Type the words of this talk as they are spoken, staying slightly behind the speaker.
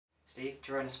Steve,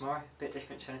 Girona tomorrow, a bit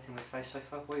different to anything we've faced so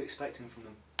far. What are you expecting from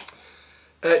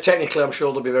them? Technically, I'm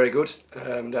sure they'll be very good. They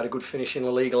had a good finish in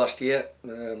the league last year.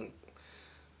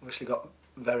 Obviously got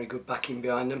very good backing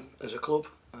behind them as a club.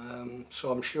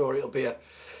 So I'm sure it'll be a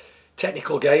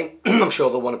technical game. I'm sure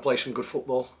they'll want to play some good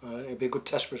football. It'll be a good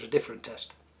test for us, a different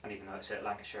test. And even though it's at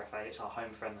Lancashire FA, it's our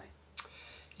home friendly.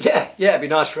 Yeah, it'd be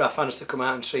nice for our fans to come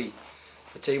out and see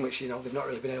the team, which they've not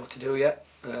really been able to do yet.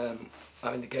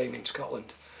 Having the game in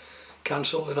Scotland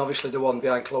cancelled, and obviously the one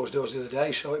behind closed doors the other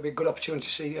day, so it'd be a good opportunity to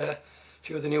see a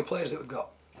few of the new players that we've got.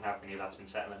 And how have the new lads been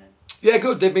settling in? Yeah,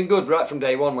 good. They've been good right from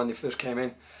day one when they first came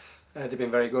in. They've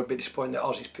been very good. A bit disappointed that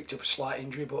Ozzy's picked up a slight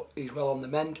injury, but he's well on the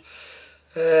mend.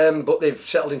 But they've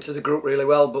settled into the group really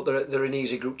well. But they're an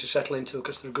easy group to settle into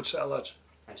because they're a good set of lads.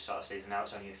 And start of season now,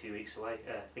 it's only a few weeks away.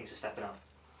 Things are stepping up.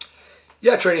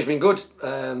 Yeah, training's been good.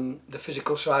 The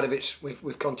physical side of it,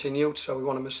 we've continued, so we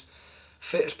want them as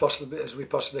fit as we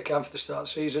possibly can for the start of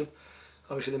the season.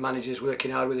 Obviously, the manager's working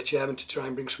hard with the chairman to try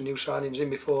and bring some new signings in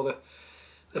before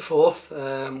the 4th.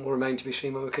 We'll remain to be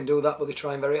seen when we can do that, but they're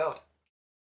trying very hard.